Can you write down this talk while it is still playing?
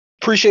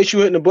Appreciate you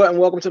hitting the button.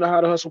 Welcome to the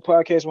How to Hustle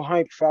podcast with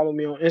Hype. Follow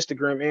me on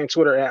Instagram and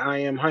Twitter at I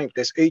am Hype.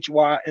 That's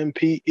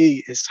HYMPE.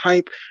 It's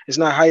Hype. It's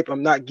not hype.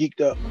 I'm not geeked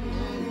up.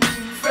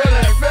 Feeling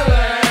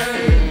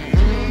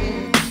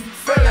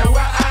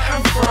where I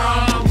am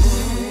from.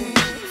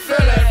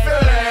 Feeling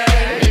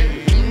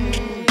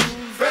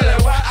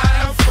where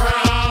I am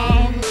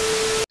from.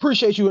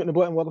 Appreciate you hitting the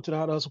button. Welcome to the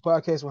How to Hustle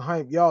podcast with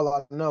Hype. Y'all,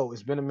 I know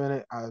it's been a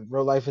minute.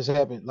 Real life has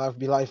happened. Life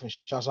be life. And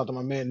shouts out to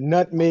my man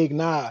Nutmeg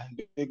Nah,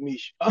 Big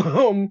Mish.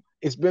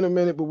 It's been a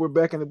minute, but we're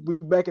back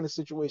in the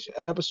situation.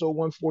 Episode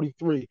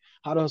 143,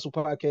 How to Hustle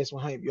podcast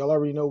with Hype. Y'all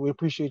already know we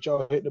appreciate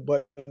y'all hitting the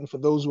button. For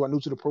those who are new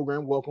to the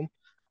program, welcome.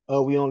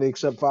 We only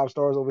accept 5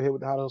 stars over here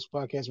with the How to Hustle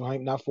podcast with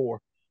Hype, not 4.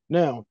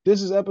 Now,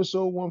 this is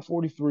episode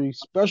 143.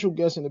 Special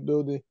guest in the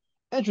building.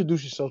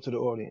 Introduce yourself to the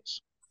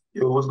audience.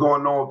 Yo, what's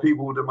going on,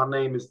 people? My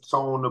name is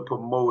Tone the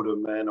Promoter,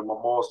 man. I'm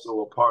also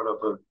a part of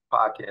a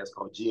podcast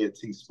called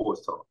GNT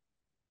Sports Talk.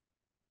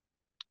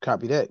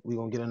 Copy that. We're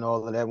going to get into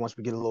all of that once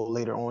we get a little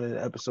later on in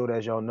the episode.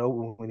 As y'all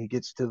know, when he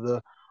gets to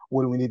the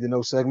what do we need to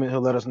know segment,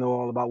 he'll let us know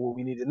all about what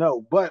we need to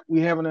know. But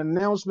we have an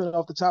announcement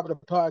off the top of the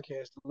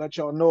podcast to let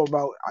y'all know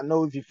about. I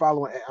know if you're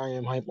following at I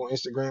am Hype on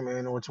Instagram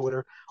and or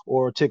Twitter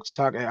or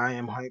TikTok at I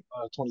am Hype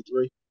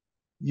 23,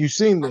 you've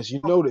seen this.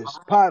 You know this.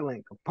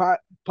 Podlink,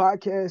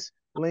 podcast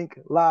link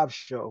live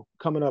show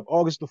coming up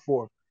August the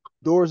 4th.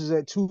 Doors is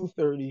at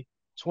 2:30.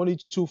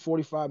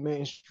 2245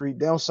 Main Street,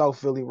 down South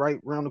Philly, right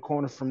around the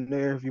corner from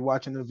there. If you're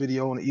watching the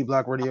video on the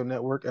E-Block Radio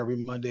Network every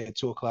Monday at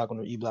 2 o'clock on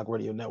the E-Block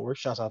Radio Network.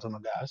 Shouts out to my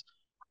guys.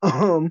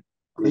 And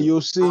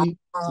you'll see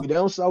we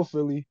down South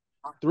Philly.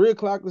 3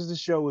 o'clock is the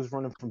show. Is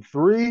running from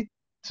 3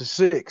 to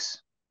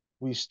 6.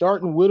 We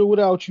starting with or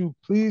without you.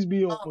 Please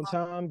be on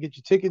time. Get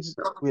your tickets.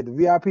 We have the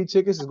VIP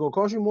tickets. It's going to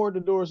cost you more at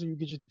the door, so you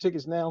get your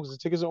tickets now because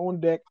the tickets are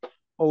on deck.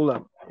 Hold up.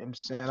 You know what I'm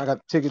saying? I got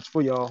the tickets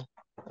for y'all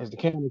as the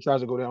camera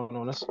tries to go down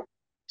on us.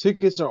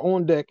 Tickets are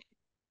on deck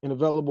and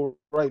available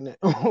right now.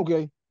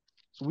 Okay.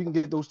 So we can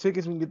get those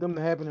tickets. We can get them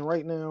to happening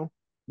right now.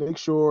 Make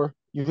sure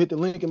you hit the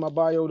link in my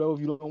bio, though,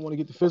 if you don't want to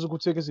get the physical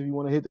tickets. If you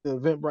want to hit the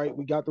Eventbrite,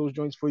 we got those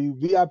joints for you.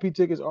 VIP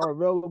tickets are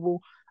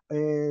available.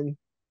 And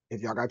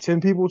if y'all got 10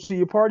 people to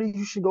your party,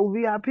 you should go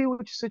VIP with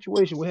your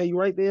situation. We have you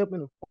right there up in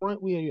the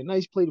front. We have you a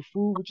nice plate of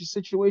food with your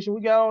situation. We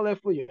got all that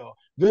for y'all.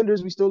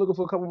 Vendors, we still looking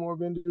for a couple more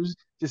vendors.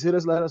 Just hit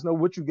us, let us know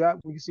what you got.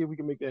 We can see if we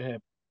can make that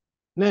happen.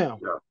 Now,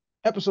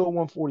 Episode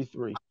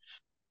 143.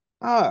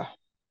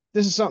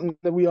 This is something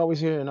that we always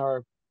hear in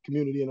our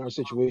community, in our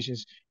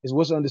situations, is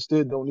what's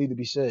understood don't need to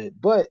be said.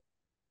 But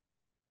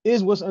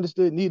is what's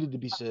understood needed to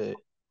be said?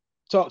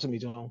 Talk to me,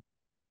 Tom.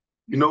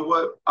 You know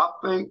what? I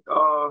think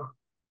I'm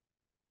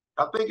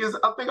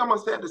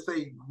gonna have to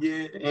say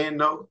yeah and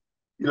no.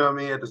 You know what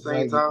I mean? At the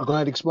same time. You're gonna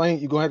have to explain.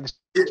 You're gonna have to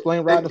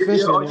explain right the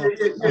fence.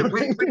 Yeah.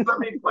 Please let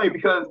me explain,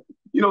 because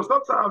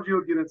sometimes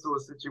you'll get into a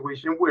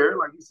situation where,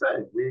 like you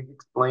said, we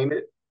explain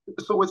it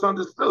so it's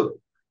understood.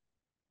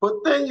 But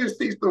then you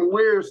see some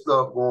weird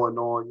stuff going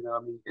on,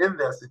 in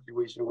that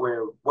situation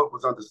where what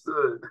was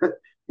understood,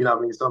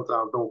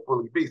 sometimes don't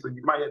fully be. So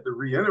you might have to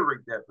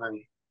reiterate that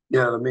thing,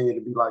 to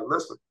be like,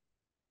 listen,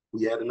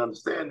 we had an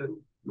understanding,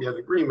 we had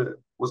agreement,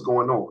 what's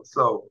going on.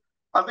 So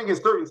I think in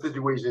certain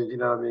situations,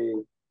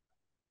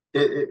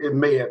 it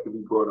may have to be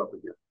brought up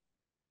again.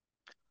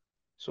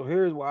 So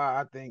here's why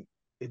I think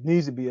it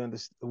needs to be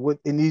understood.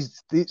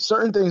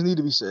 Certain things need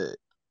to be said.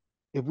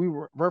 If we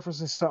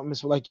referencing something,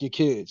 it's like your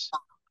kids.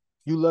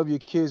 You love your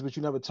kids, but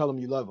you never tell them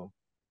you love them.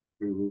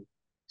 Mm-hmm.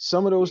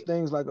 Some of those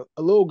things, like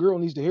a little girl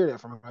needs to hear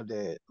that from her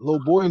dad. A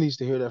little boy needs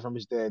to hear that from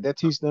his dad. That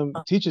teaches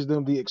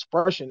them the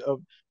expression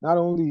of not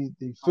only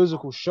the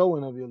physical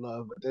showing of your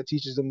love, but that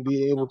teaches them to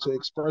be able to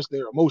express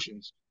their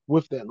emotions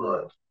with that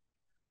love.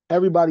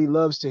 Everybody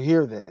loves to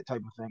hear that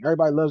type of thing.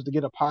 Everybody loves to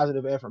get a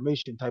positive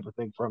affirmation type of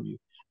thing from you.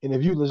 And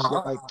if you listen,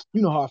 like,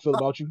 you know how I feel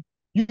about you,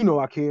 you know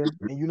I care,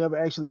 and you never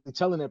actually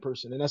telling that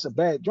person, and that's a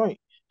bad joint,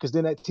 because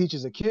then that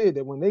teaches a kid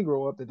that when they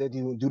grow up that they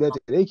do that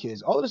to their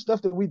kids. All of the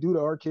stuff that we do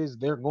to our kids,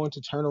 they're going to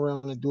turn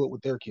around and do it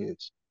with their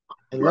kids,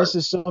 unless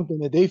it's something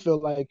that they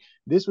feel like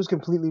this was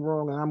completely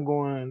wrong, and I'm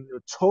going the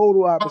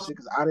total opposite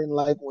because I didn't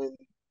like when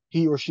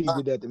he or she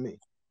did that to me.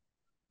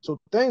 So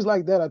things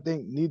like that, I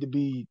think, need to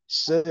be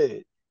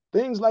said.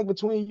 Things like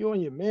between you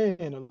and your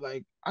man, or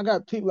like I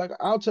got people like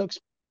I'll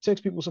text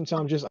people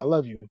sometimes just I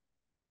love you.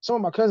 Some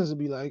of my cousins would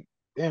be like,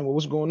 damn, well,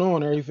 what's going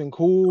on? Everything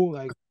cool?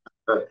 Like,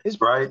 it's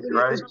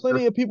There's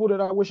plenty of people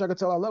that I wish I could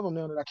tell I love them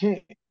now that I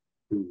can't.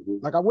 Mm-hmm.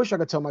 Like, I wish I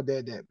could tell my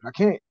dad that, but I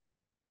can't.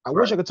 I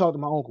wish I could talk to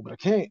my uncle, but I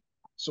can't.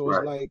 So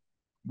it's like,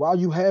 while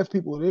you have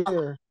people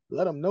there,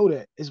 let them know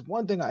that. It's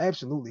one thing I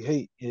absolutely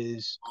hate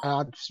is,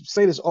 I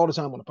say this all the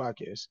time on the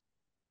podcast,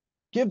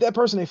 give that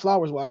person their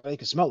flowers while they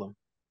can smell them.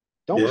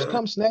 Don't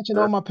come snatching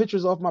all my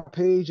pictures off my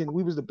page and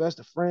we was the best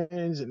of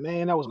friends and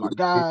man, that was my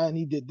guy and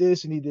he did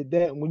this and he did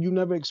that. And when you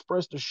never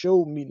expressed or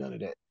showed me none of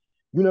that,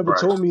 you never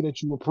told me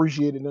that you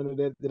appreciated none of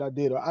that I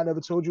did, or I never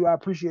told you I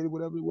appreciated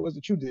whatever it was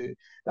that you did.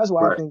 That's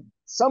why I think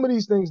some of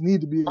these things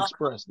need to be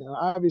expressed. Now,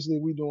 obviously,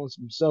 we're doing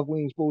some stuff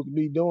we ain't supposed to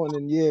be doing,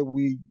 and yeah,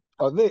 we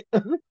are there.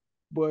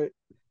 But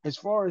as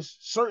far as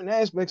certain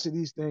aspects of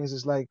these things,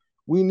 it's like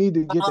we need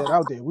to get that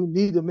out there. We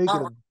need to make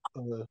it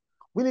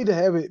we need to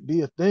have it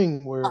be a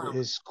thing where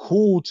it's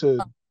cool to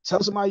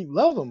tell somebody you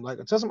love them,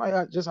 like tell somebody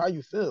just how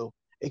you feel,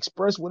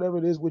 express whatever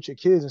it is with your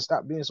kids, and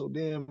stop being so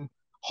damn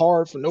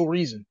hard for no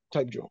reason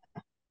type joint.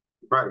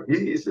 Right.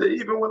 He said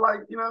even with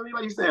like, you know what I mean?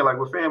 Like you saying, like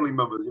with family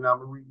members, you know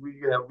what I mean?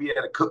 We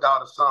had a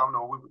cookout or something,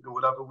 or we would do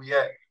whatever we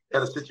had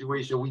a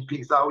situation, we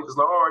peace out. We just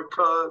like, all right,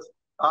 cuz,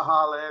 I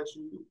holler at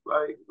you.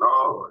 Like,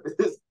 no,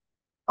 it's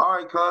all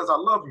right, cuz, I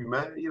love you,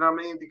 man. You know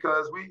what I mean?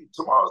 Because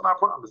tomorrow's not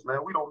promised, man.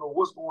 We don't know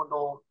what's going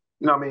on.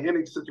 You know what I mean?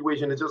 Any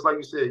situation, it's just like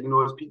you said, you know,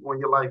 there's people in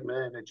your life,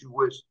 man, that you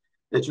wish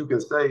that you can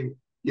say,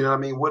 you know what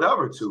I mean,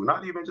 whatever to,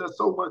 not even just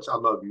so much I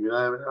love you. You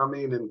know what I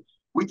mean? And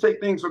we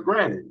take things for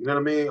granted. You know what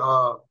I mean? You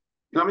know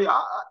what I mean?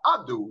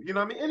 I do. You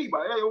know what I mean?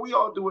 Anybody, hey, we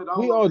all do it. I don't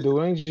We know if all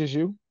do, ain't just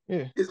you.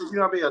 Yeah. it's you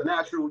know what I mean, a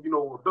natural, you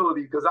know,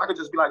 ability because I could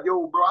just be like,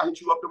 yo, bro, I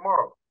hit you up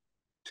tomorrow.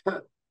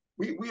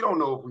 We don't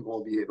know if we're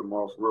gonna be here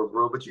tomorrow for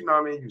real, but you know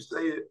what I mean? You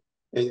say it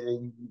and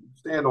you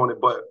stand on it.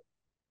 But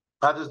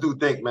I just do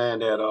think, man,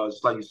 that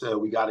just like you said,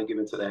 we got to get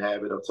into the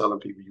habit of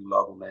telling people you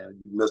love them, man.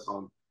 You miss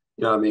them.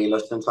 You know what I mean?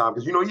 Let's spend time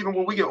because you know even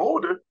when we get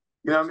older,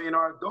 you know what I mean,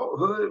 our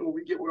adulthood, when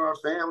we get with our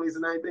families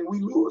and everything, we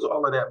lose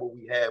all of that what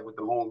we had with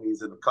the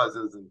homies and the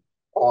cousins and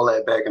all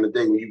that back in the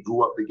day when you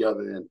grew up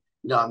together and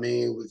you know what I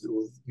mean, it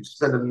was you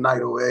spending the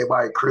night over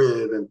everybody's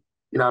crib and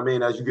you know what I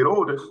mean. As you get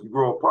older, you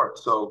grow apart.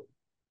 So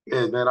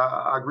yeah, man,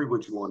 I agree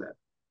with you on that.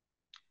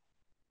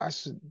 I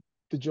said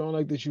the joint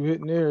like that you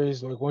hitting there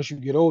is like once you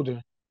get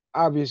older,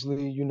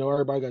 obviously, you know,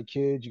 everybody got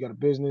kids, you got a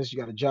business, you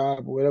got a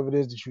job, or whatever it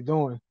is that you're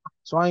doing.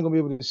 So I ain't gonna be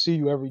able to see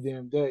you every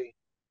damn day.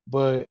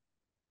 But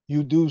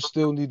you do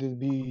still need to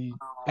be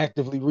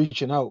actively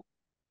reaching out.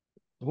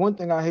 One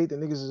thing I hate that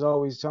niggas is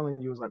always telling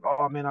you is like,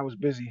 oh man, I was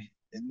busy.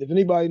 And if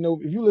anybody know,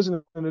 if you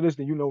listen to this,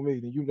 then you know me,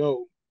 then you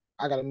know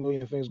I got a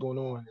million things going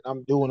on and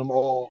I'm doing them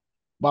all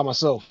by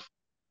myself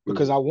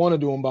because Mm-hmm. I want to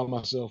do them by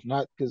myself,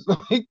 not because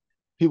like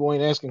people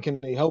ain't asking can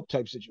they help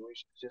type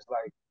situation. It's just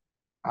like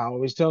I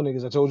always tell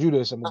niggas, I told you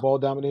this, I'm a ball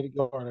dominated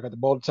guard. I got the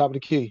ball at the top of the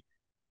key.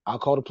 I'll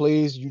call the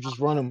plays, you just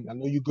run them. I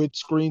know you good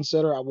screen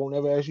setter. I won't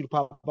ever ask you to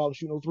pop out and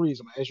shoot no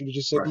threes. I'm gonna ask you to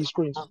just set Right, these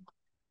screens.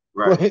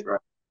 right, But right,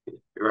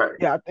 right.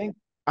 yeah,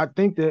 I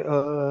think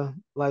that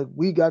like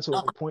we got to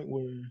a point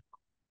where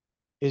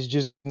it's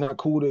just not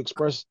cool to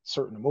express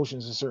certain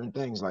emotions and certain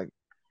things. Like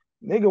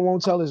nigga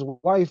won't tell his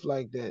wife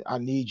like that, I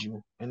need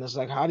you. And it's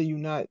like, how do you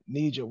not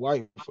need your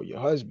wife or your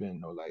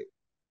husband? Or like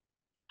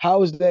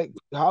how is that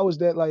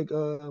like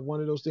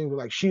one of those things where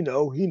like she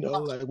know, he know,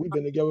 like we've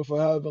been together for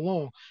however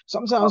long.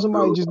 Sometimes I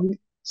somebody feel. just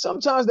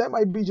sometimes that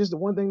might be just the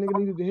one thing nigga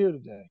needed to hear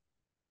today.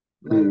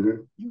 Like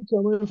Mm-hmm. you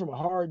come in from a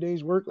hard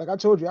day's work. Like I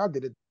told you, I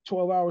did it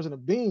 12 hours in a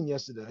bean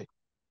yesterday.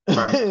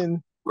 Right,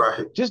 And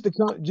right. just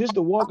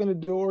to walk in the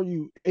door,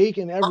 you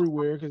aching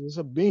everywhere because it's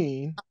a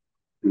bean.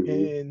 Mm-hmm.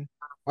 And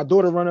my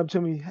daughter run up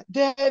to me,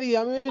 Daddy,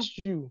 I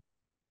missed you.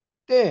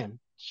 Damn,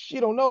 she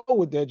don't know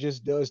what that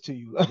just does to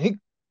you. Like,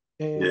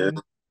 Yeah.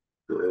 and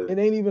it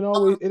ain't even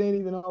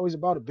always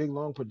about a big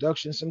long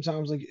production.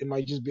 Sometimes like it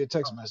might just be a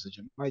text message.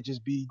 It might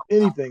just be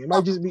anything. It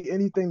might just be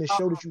anything to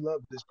show that you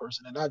love this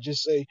person and not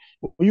just say,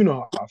 well, you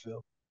know how I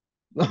feel.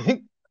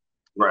 Like,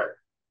 Right.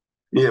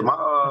 Yeah.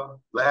 My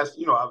last,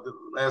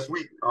 last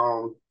week,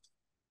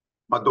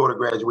 my daughter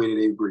graduated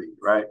 8th grade,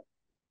 right?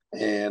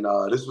 And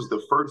this was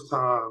the first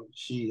time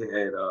she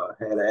had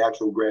an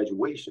actual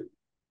graduation.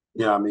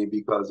 You know what I mean?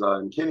 Because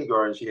in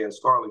kindergarten she had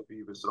scarlet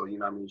fever, so you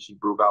know what I mean. She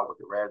broke out with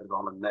the rashes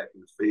on her neck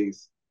and the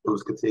face. It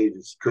was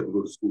contagious. She couldn't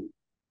go to school.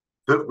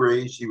 5th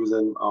grade, she was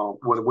in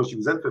when she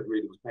was in 5th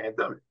grade, it was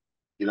pandemic.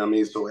 You know what I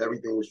mean? So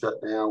everything was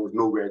shut down with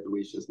no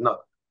graduations,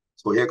 nothing.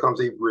 So here comes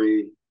 8th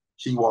grade.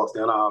 She walks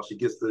down the aisle. She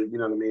gets the, you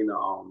know what I mean,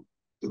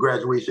 the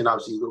graduation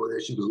out. She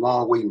was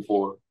long waiting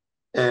for.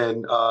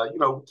 And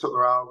took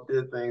her out,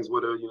 did things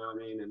with her, you know what I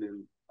mean? And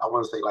then I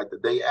want to say like the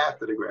day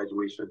after the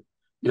graduation,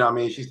 you know what I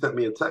mean, she sent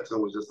me a text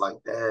and was just like,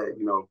 Dad,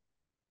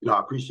 I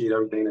appreciate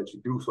everything that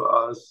you do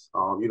for us.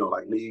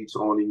 Like me,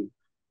 Tony,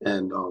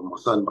 and my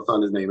son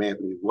is named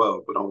Anthony as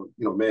well, but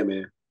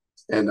man.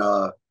 And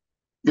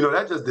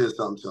that just did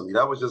something to me.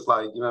 That was just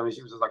like, you know what I mean?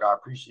 She was just like, I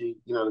appreciate,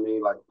 you know what I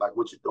mean, like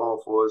what you're doing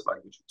for us, like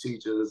what you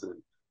teach us and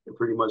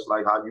pretty much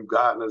like how you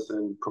guiding us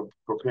and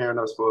preparing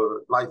us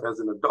for life as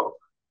an adult.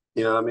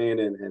 You know what I mean?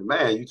 And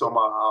man, you talking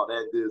about how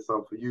that did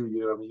something for you,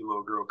 you know what I mean? Your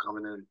little girl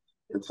coming in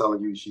and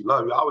telling you she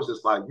loved you. I was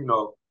just like,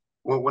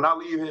 when I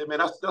leave here, man,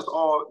 that's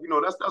all,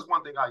 that's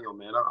one thing I am,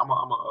 man. I'm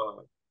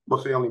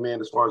a family man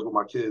as far as with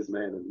my kids,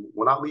 man. And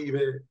when I leave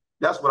here,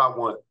 that's what I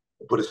want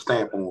to put a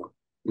stamp on.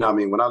 You know what I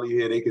mean? When I leave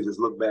here, they can just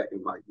look back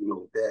and like,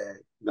 Dad,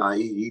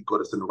 he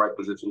put us in the right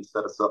position. He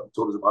set us up,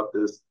 told us about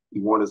this.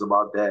 He warned us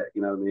about that.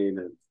 You know what I mean?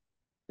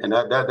 And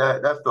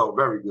that felt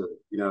very good.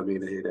 You know what I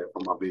mean? To hear that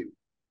from my baby.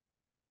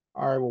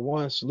 all right, well,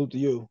 one, salute to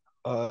you.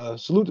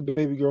 Salute the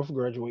baby girl for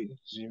graduating.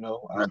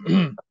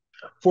 Right,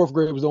 Fourth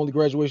grade was the only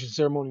graduation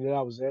ceremony that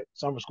I was at.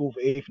 Summer school for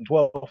 8th and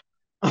 12th.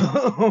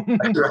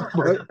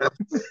 But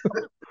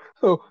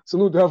so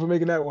salute to her for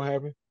making that one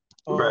happen.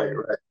 right, Um,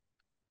 right.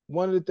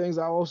 one of the things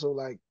I also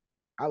like,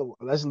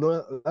 let's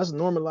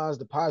normalize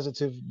the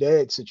positive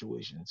dad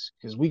situations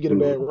because we get a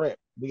bad Mhm. rap,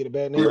 we get a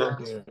bad name Yeah, out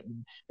there.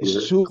 It's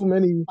yeah, too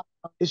many,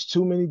 it's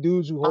too many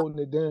dudes who holding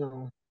it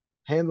down,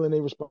 handling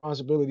their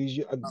responsibilities.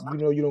 You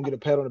know you don't get a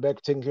pat on the back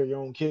for taking care of your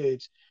own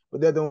kids,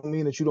 but that don't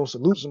mean that you don't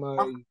salute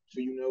somebody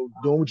for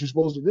doing what you're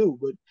supposed to do.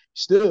 But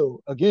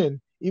still, again,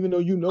 even though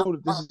you know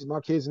that this is my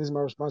kids and this is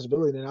my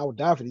responsibility, and I would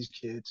die for these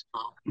kids,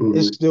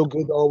 it's hmm, still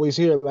good to always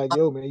hear like,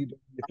 yo, man, you doing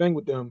your thing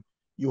with them,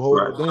 you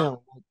holding right, it down.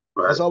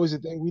 That's right, always the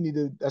thing we need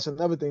to. That's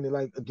another thing that,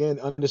 like, again,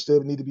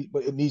 understood need to be,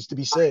 but it needs to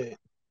be said.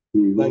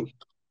 hmm, Like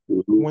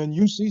hmm, when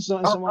you see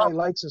something somebody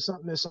likes or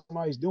something that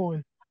somebody's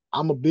doing,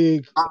 I'm a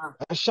big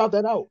let's shout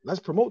that out. Let's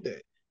promote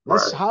that.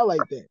 Let's right,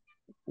 highlight that.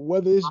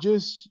 Whether it's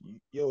just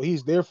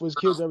he's there for his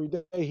kids every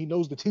day. He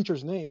knows the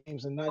teachers'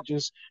 names and not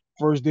just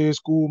first day of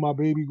school, my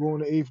baby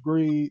going to eighth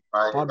grade,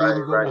 right, my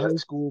baby right, going to right, high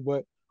school,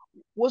 but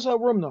what's her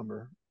room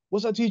number?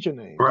 What's her teacher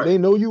name? Do right, they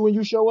know you when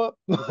you show up?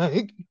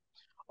 Like,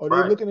 are they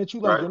right, looking at you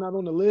like right, you're not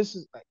on the list?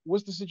 Like,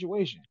 what's the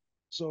situation?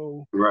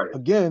 So right.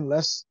 again,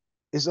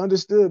 it's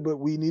understood, but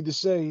we need to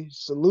say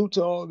salute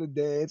to all the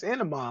dads and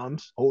the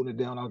moms holding it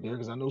down out there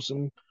because I know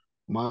some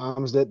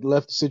moms that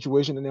left the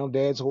situation and now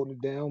dads holding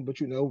it down, but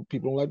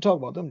people don't like to talk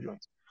about them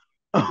joints.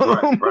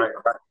 Right, right,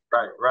 right,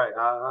 right,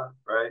 right,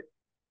 right.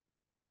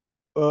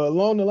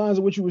 Along the lines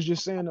of what you was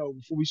just saying though,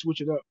 before we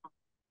switch it up,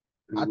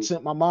 I Mhm.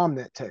 sent my mom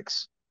that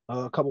text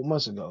a couple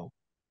months ago.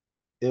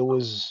 It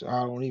was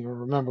I don't even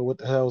remember what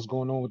the hell was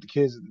going on with the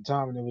kids at the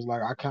time, and it was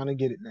like I kind of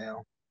get it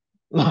now.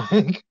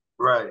 Like,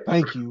 Right,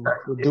 thank you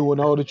for right. doing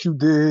all that you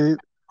did.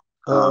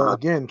 Uh-huh.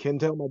 Again, can't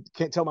tell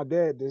my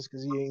dad this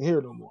because he ain't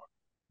here no more.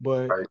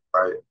 But Right,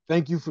 right,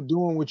 thank you for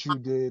doing what you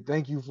did.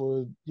 Thank you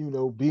for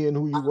being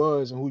who you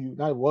was and who you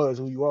not was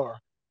who you are.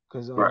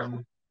 Because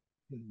right.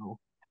 you know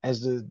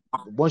as the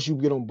once you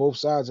get on both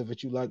sides of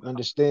it, you like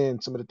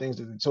understand some of the things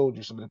that they told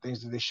you, some of the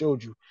things that they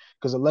showed you.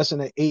 Because a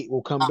lesson at 8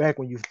 will come back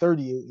when you're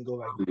 38 and go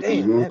like,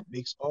 damn, Hmm. that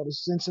makes all the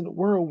sense in the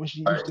world when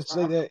she used to Right,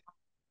 say that.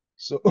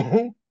 So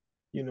right,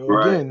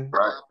 again,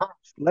 right.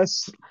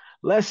 let's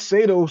let's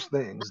say those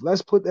things.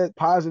 Let's put that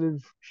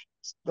positive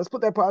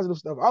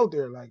stuff out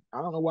there. Like,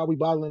 I don't know why we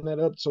bottling that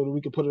up so that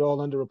we can put it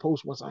all under a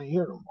post once I ain't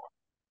here no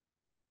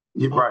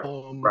Yeah, more. right,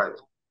 right.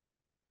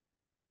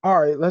 All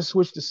right, let's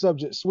switch the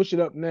subject. Switch it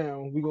up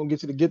now. We're gonna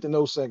get to the Get to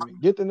Know segment.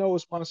 Get to Know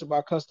is sponsored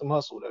by Custom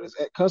Hustle. That is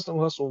at Custom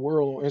Hustle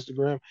World on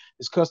Instagram.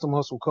 It's Custom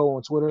Hustle Co.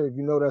 on Twitter. If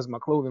you know, that's my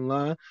clothing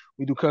line.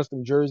 We do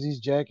custom jerseys,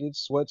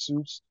 jackets,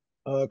 sweatsuits,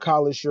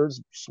 collar shirts,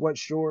 sweat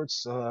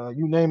shorts,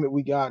 you name it,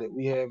 we got it.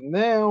 We have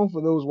now,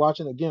 for those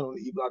watching again on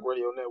the E Block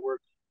Radio Network,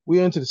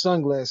 we're into the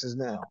sunglasses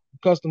now.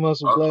 Custom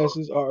Hustle Uh-oh.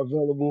 glasses are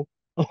available.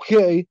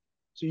 Okay.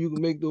 So you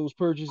can make those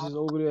purchases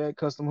over there at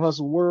Custom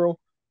Hustle World.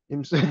 You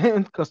know what I'm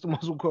saying? Custom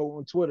Muscle Code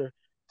on Twitter.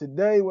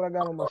 Today, what I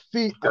got on my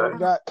feet, I don't Okay.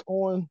 got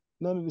on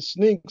none of the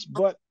sneaks,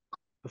 but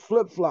the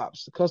flip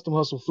flops, the Custom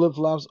Hustle flip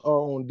flops are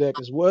on deck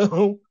as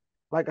well.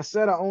 Like I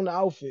said, I own the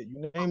outfit.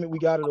 You name it, we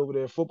got it over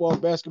there. Football,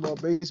 basketball,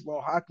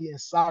 baseball, hockey,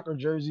 and soccer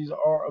jerseys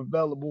are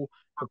available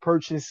for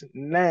purchase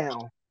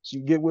now. So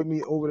you get with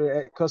me over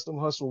there at Custom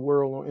Hustle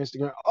World on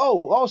Instagram.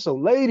 Oh, also,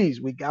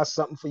 ladies, we got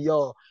something for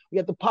y'all. We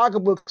got the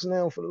pocketbooks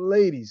now for the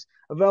ladies,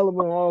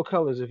 available in all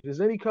colors. If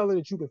there's any color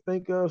that you can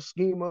think of,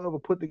 scheme of, or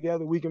put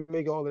together, we can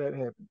make all of that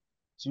happen.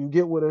 So you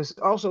get with us.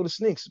 Also, the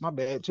sneaks, my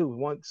bad too.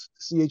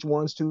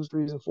 CH1s, 2s,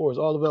 3s, and 4s,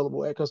 all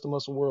available at Custom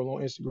Muscle World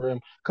on Instagram,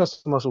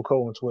 Custom Muscle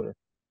Co. on Twitter.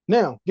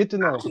 Now, get to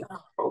know.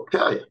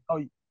 Okay.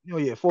 Oh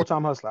yeah,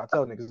 full-time hustler. I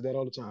tell niggas that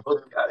all the time.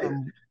 Okay.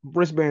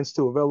 Wristbands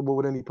too, available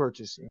with any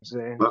purchase. You know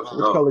what I'm saying? Let's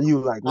Which go. color you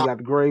like? We got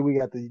the gray, we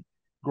got the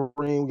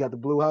green, we got the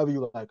blue, however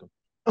you like them.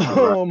 All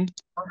right.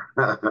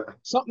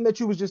 Something that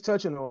you was just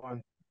touching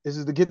on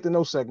is the get to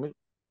know segment.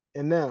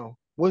 And now,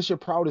 what's your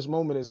proudest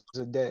moment as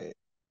a dad?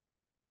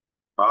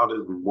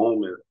 Proudest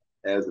moment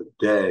as a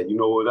dad. You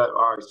know what?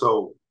 All right.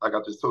 So, like I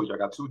just told you, I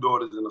got two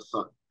daughters and a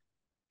son.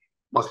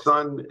 My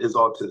son is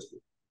autistic,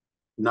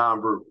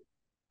 nonverbal,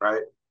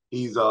 right?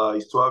 He's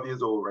 12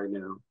 years old right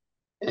now.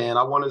 And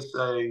I want to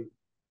say,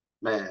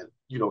 man,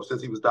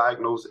 since he was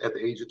diagnosed at the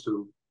age of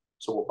 2,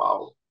 so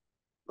about,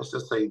 let's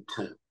just say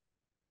 10,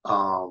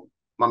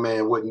 my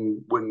man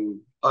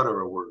wouldn't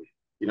utter a word.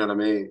 You know what I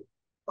mean?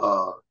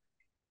 Uh,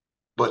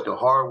 but the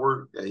hard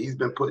work that he's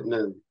been putting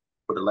in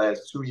for the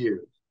last 2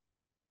 years,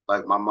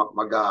 like my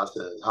guy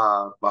says,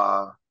 hi,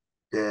 bye,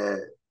 dad.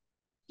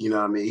 You know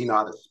what I mean? He know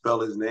how to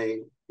spell his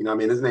name. You know what I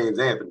mean? His name's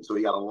Anthony, so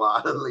he got a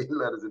lot of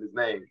letters in his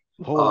name.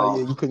 Hold on,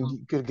 yeah, Um, you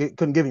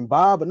couldn't give him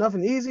Bob or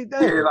nothing easy.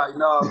 yeah, Damn. like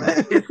no,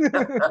 man,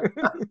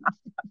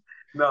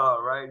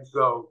 no, right?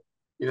 So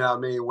you know what I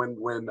mean? When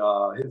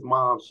his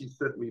mom she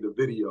sent me the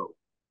video,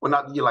 well,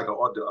 not like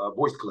a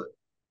voice clip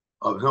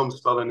of him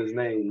spelling his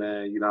name,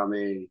 man. You know what I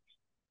mean?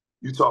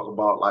 You talk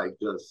about like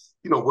just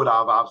what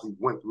I've obviously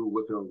went through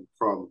with him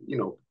from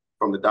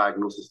the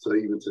diagnosis to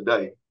even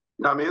today.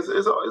 You know what I mean?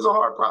 It's a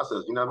hard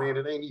process. You know what I mean?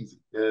 It ain't easy.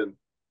 And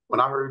when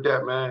I heard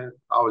that, man,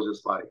 I was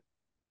just like,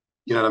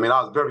 you know what I mean?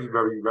 I was very,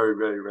 very, very,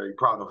 very, very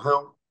proud of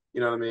him.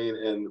 You know what I mean?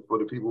 And for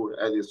the people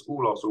at his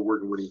school also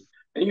working with him,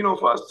 And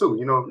for us too,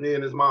 me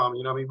and his mom,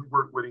 we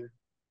work with him.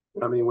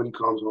 When he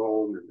comes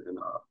home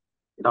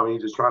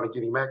and just trying to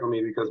get him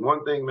acclimated because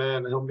one thing,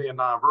 man, him being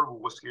nonverbal,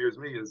 what scares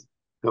me is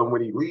him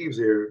when he leaves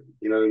here,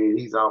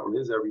 he's out on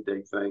his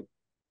everyday thing.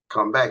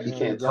 Come back, he Yeah, you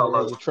can't gotta tell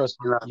have us, your trust.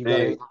 you know what You I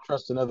gotta mean? have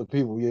trust in other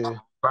people. Yeah.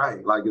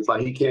 Right. Like it's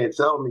like he can't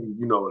tell me,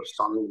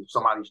 if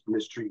somebody's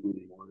mistreating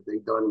me or if they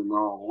done him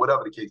wrong,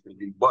 whatever the case may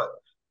be. But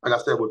like I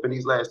said, within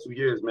these last 2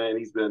 years, man,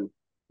 he's been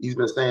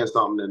saying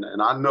something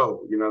and I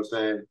know, you know what I'm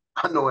saying?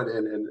 I know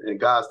in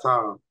God's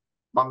time,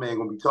 my man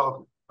gonna be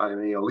talking. I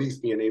mean, at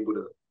least being able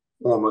to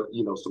form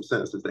some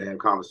sentences to have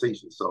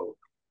conversations. So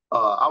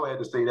I would have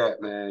to say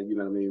that, man, you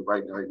know what I mean,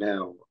 right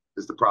now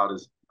is the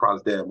proudest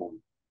dad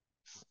moment.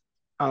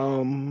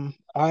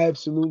 I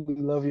absolutely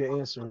love your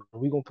answer.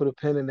 We're gonna put a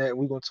pin in that.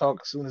 We're gonna talk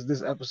as soon as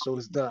this episode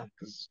is done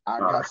because I All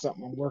got right.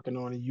 something I'm working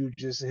on and you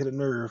just hit a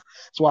nerve.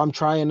 So I'm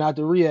trying not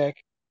to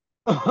react.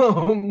 Um, All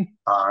right,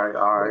 all but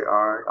right,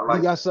 all right. I we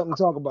like got something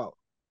to talk about.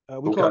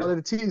 We that. call Okay. it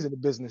a tease in the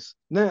business.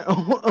 Now,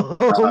 All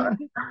right.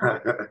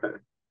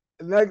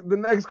 the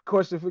next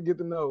question for get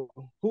to know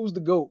who's the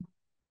GOAT?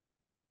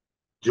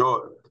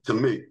 Jordan, to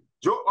me.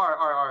 Jordan,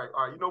 all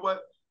right. You know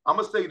what? I'm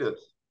gonna say this.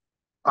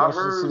 I Y'all should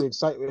see heard, the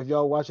excitement. If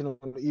y'all watching on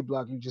the E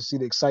block, you just see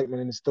the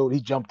excitement in his throat. He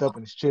jumped up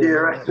in his yeah,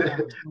 chair.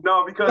 right.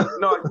 No, because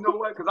no, you know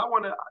what? Because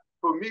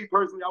for me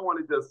personally, I want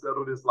to just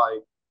settle this. Like,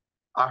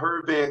 I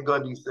heard Van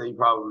Gundy say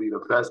probably the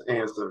best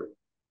answer.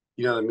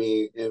 You know what I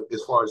mean?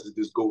 As far as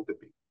this GOAT to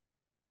be,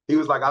 he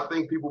was like, I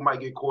think people might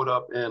get caught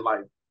up in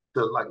like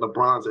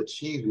LeBron's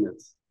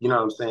achievements. You know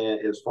what I'm saying?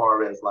 As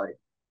far as like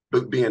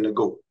being the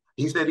GOAT,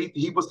 he said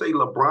he would say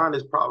LeBron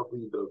is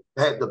probably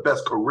had the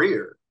best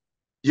career.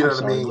 You I'm know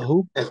what I sorry, mean? the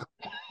who? And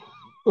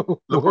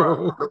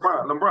LeBron, wait,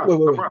 LeBron, LeBron,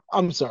 wait. LeBron.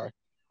 I'm sorry.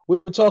 We're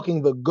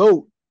talking the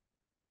GOAT,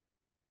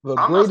 the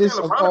I'm not saying greatest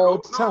of LeBron to all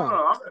go. No, no, time. no.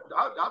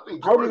 I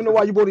think I don't even Jordan's know the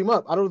why you brought him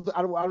up.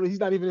 He's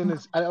not even in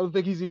this. I don't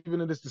think he's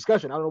even in this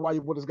discussion. I don't know why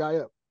you brought this guy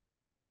up.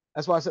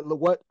 That's why I said,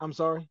 look, what? I'm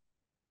sorry.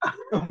 I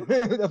thought you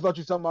were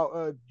talking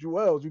about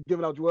Joel's. You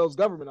giving out Joel's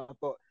government, I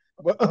thought.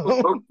 But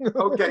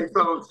okay.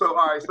 So all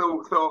right.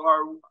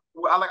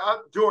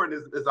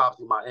 Jordan is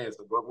obviously my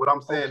answer, but what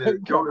I'm saying okay, is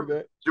copy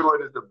that.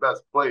 Jordan is the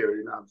best player.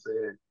 You know what I'm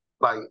saying?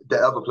 Like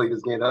that ever played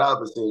this game that I've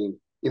ever seen.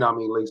 You know what I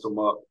mean? Lace him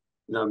up.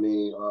 You know what I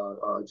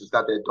mean? Just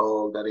got that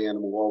dog, that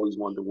animal, always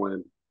wanted to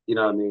win. You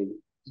know what I mean?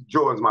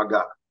 Jordan's my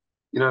guy.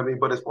 You know what I mean?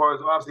 But as far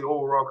as obviously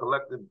overall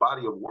collective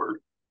body of work,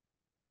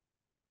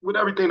 with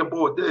everything the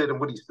boy did and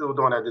what he's still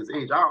doing at this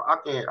age, I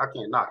can't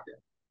knock that.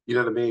 You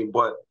know what I mean?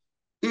 But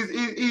he's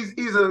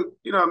a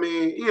you know what I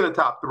mean, he in the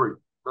top three.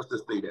 Let's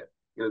just say that.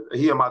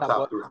 He in my Top top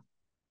what? three.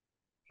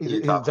 He's He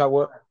in he's top three. top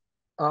what? I,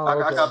 Oh, I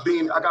okay. got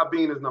Bean. I got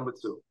Bean as number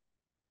two.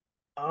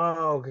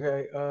 Oh,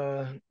 okay.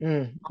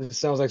 This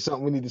sounds like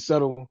something we need to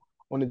settle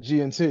on the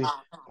GNT.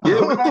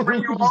 Yeah, we're gonna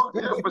bring you on.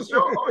 Yeah, for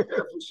sure. Oh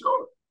yeah, for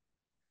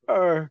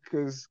sure.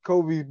 Because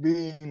Kobe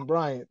being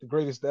Bryant, the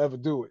greatest to ever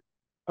do it,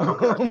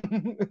 Okay.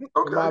 in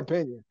my Okay.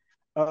 opinion.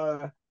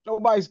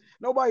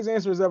 Nobody's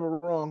answer is ever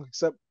wrong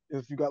except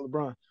if you got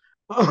LeBron.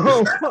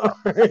 All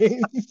right.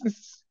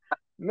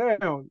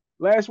 Now,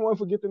 last one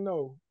for get to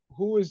know.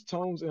 Who is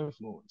Tone's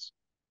influence?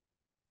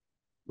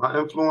 My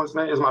influence,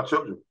 man, is my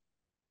children.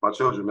 My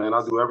children, man.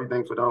 I do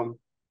everything for them.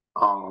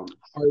 All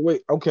right,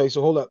 wait. Okay,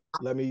 so hold up.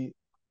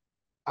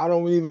 I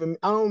don't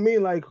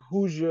mean like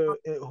who is your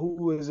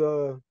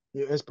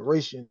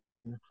inspiration,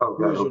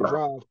 Okay, who is your okay.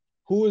 drive,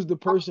 who is the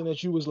person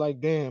that you was like,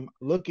 damn,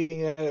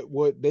 looking at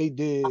what they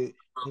did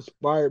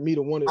inspired me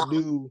to want to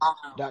do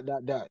dot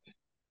dot dot.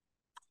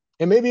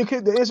 And maybe your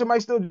kid, the answer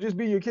might still just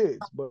be your kids,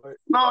 but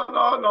No.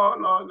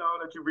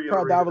 That you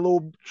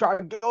reiterated. try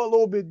to go a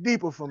little bit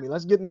deeper for me.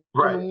 Let's get into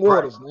Right, them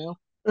right. waters now.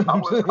 I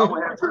would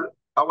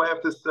I would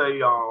have to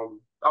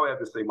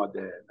say my dad,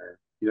 man.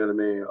 You know what I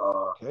mean?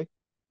 Okay.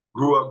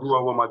 Grew up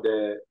with my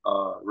dad,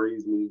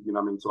 raised me, you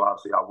know what I mean? So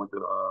obviously I went to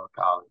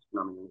college, you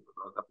know what I mean?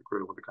 Left the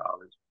crib, went to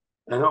college.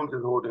 And him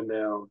just holding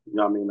down, you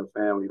know what I mean, the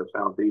family, the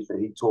foundation.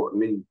 He taught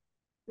me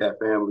that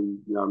family,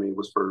 you know what I mean,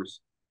 was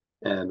first.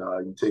 And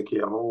you take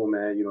care of home,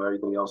 man,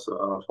 everything else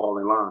fall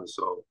in line.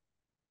 So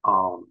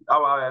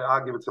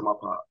I give it to my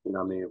pop, you know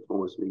what I mean,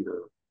 influenced me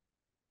to,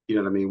 you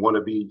know what I mean, want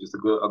to be just a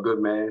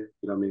good man,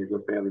 you know what I mean, a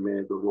good family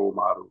man, good role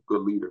model,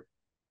 good leader.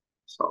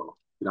 So,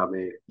 you know what I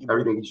mean,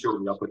 everything he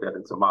showed me, I put that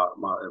into my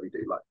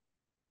everyday life.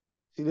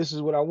 See, this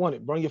is what I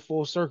wanted. Bring it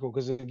full circle,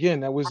 because again,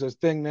 that was a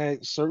thing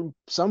that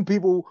some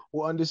people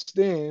will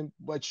understand.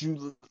 But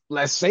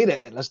let's say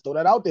that, let's throw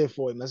that out there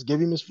for him. Let's give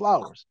him his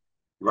flowers.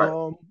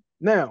 Right.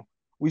 Now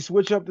we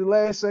switch up the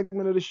last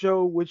segment of the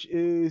show, which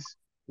is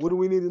what do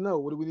we need to know?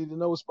 What do we need to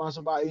know? Is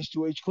sponsored by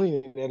H2H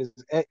Cleaning. That is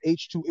at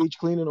H2H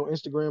Cleaning on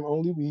Instagram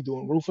only. We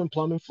doing roofing,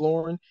 plumbing,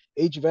 flooring,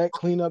 HVAC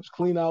cleanups,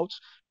 cleanouts.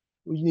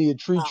 You need a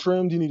tree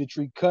trimmed, you need a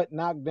tree cut,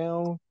 knocked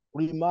down,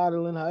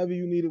 remodeling, however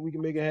you need it, we can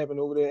make it happen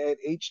over there at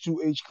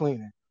H2H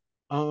Cleaning.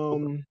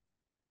 Um,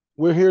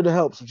 we're here to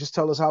help, so just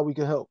tell us how we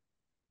can help.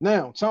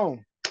 Now,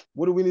 Tone,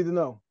 what do we need to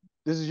know?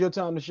 This is your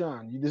time to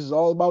shine. This is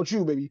all about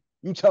you, baby.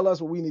 You tell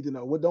us what we need to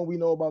know. What don't we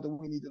know about that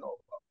we need to know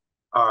about?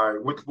 All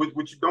right. What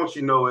you don't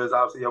you know is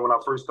obviously when I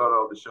first started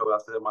off the show, I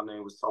said my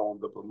name was Tone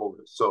the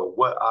Promoter. So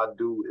what I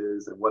do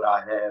is, and what I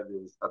have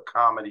is a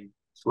comedy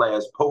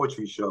slash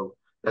poetry show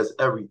that's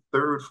every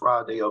third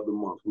Friday of the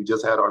month. We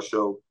just had our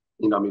show,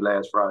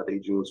 last Friday,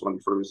 June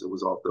 21st. It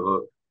was off the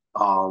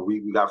hook.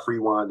 We got free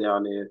wine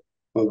down there.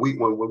 When we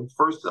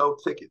first sell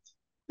tickets,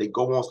 they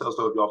go on sale.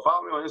 So if y'all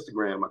follow me on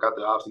Instagram, I got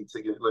the obviously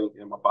ticket link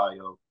in my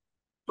bio.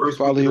 They First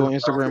week follow of you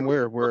this on Instagram.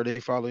 month, Where are they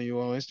following you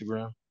on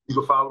Instagram? you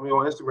can follow me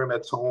on Instagram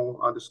at tone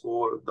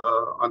underscore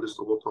the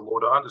underscore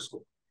promoter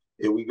underscore.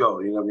 Here we go.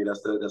 You know what I mean?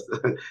 That's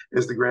the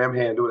Instagram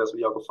handle. That's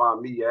where y'all can find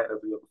me at.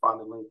 That's where y'all can find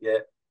the link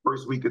at.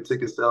 First week of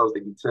ticket sales, they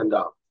be $10.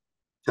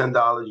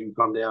 $10, you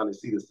come down and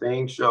see the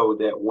same show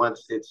that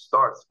once it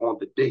starts on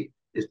the date,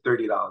 is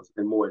 $30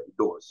 and more at the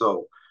door.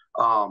 So,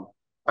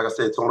 like I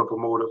said, Tony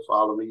Promoter,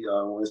 follow me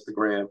on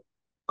Instagram.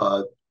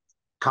 Uh,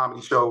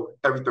 Comedy show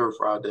every third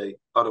Friday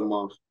of the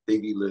month. They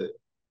be lit.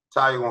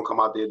 Taya gonna come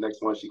out there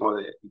next one. She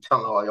gonna be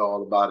telling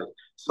all about it.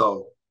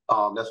 So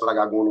that's what I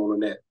got going on in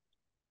that.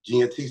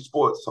 GNT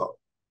Sports Talk.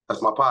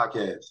 That's my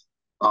podcast.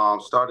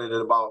 Started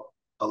it about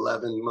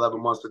 11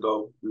 months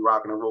ago. We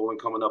rocking and rolling,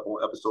 coming up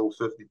on episode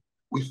 50.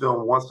 We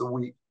film once a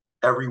week,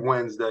 every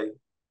Wednesday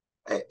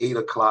at 8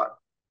 o'clock.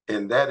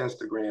 And that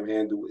Instagram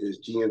handle is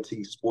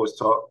GNT Sports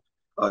Talk.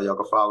 Y'all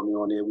can follow me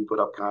on there. We put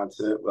up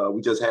content.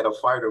 We just had a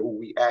fighter who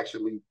we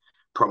actually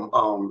when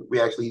I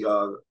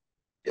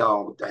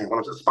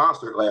was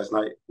sponsored last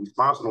night. We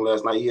sponsored him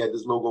last night. He had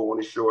this logo on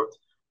his shorts.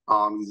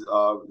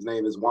 His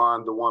name is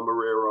Juan the One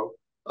Marrero.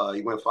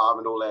 He went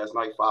 5-0 last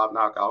night, 5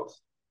 knockouts.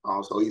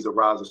 So he's a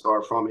rising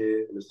star from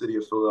here in the city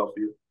of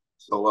Philadelphia.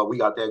 So we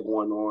got that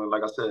going on.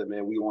 Like I said,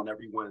 man, we on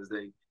every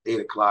Wednesday,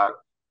 8 o'clock.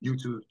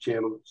 YouTube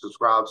channel,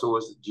 subscribe to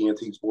us,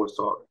 GNT Sports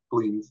Talk,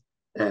 please.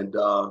 And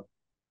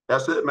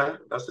that's it, man.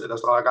 That's it.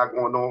 That's all I got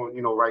going on,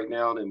 right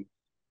now. And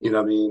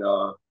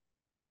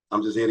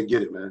I'm just here to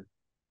get it, man.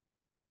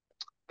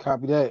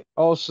 Copy that.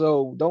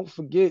 Also, don't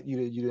forget you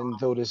didn't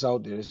throw this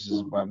out there.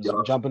 I'm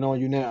jumping on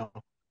you now.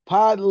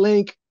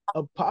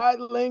 A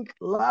Podlink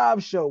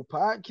live show,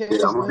 podcast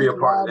Yeah, I'm gonna be a link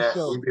part of live that.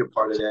 show. I'm gonna be a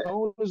part of that.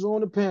 Tone is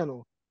on the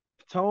panel.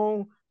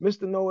 Tone,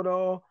 Mr.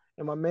 Know-It-All,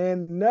 and my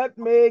man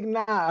Nutmeg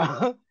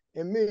Nah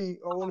and me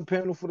are on the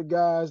panel for the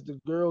guys. The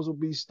girls will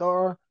be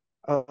Star,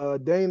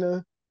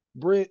 Dana,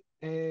 Britt,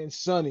 and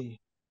Sunny.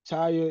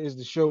 Taya is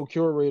the show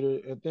curator.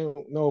 I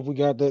don't know if we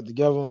got that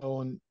together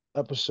on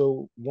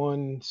episode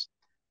one.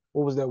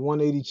 What was that,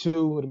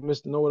 182 with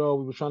Mr. Know-It-All?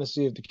 We were trying to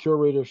see if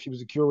if she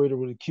was a curator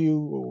with a Q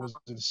or was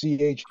it a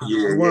CH.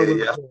 We weren't really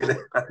Yeah. sure.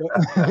 But,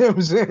 you know what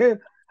I'm saying?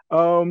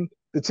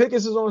 The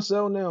tickets is on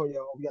sale now,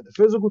 y'all. We got the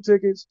physical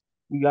tickets.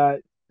 We got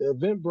the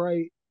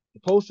Eventbrite. The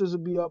posters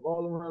will be up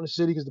all around the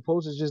city because the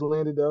posters just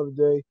landed the other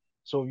day.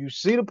 So if you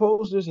see the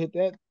posters, hit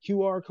that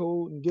QR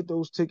code and get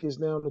those tickets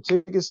now. The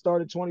tickets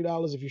start at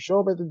 $20. If you show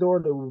up at the door,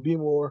 there will be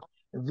more.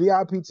 And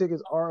VIP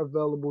tickets are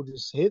available.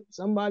 Just hit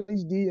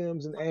somebody's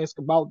DMs and ask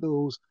about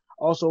those.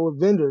 Also, with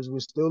vendors, we're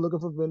still looking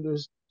for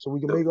vendors so we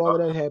can make all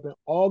of that happen.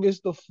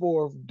 August the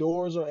 4th,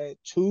 doors are at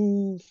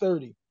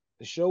 2:30.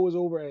 The show is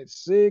over at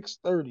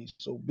 6:30,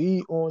 so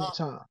be on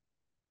time.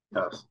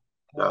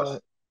 Yes.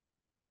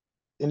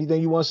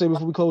 Anything you want to say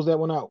before we close that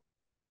one out?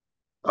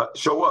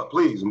 Show up,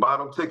 please, and buy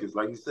them tickets.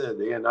 Like you said,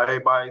 they in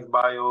everybody's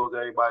bios,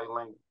 everybody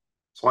link.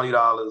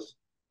 $20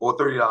 or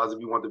 $30 if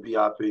you want the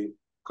VIP.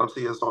 Come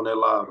see us on that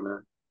live,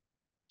 man.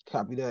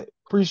 Copy that.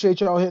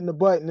 Appreciate y'all hitting the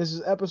button. This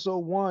is episode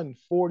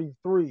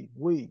 143.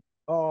 We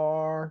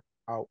are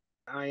out.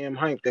 I am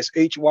Hype. That's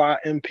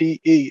HYMPE.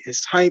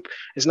 It's Hype.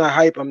 It's not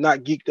hype. I'm not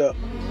geeked up.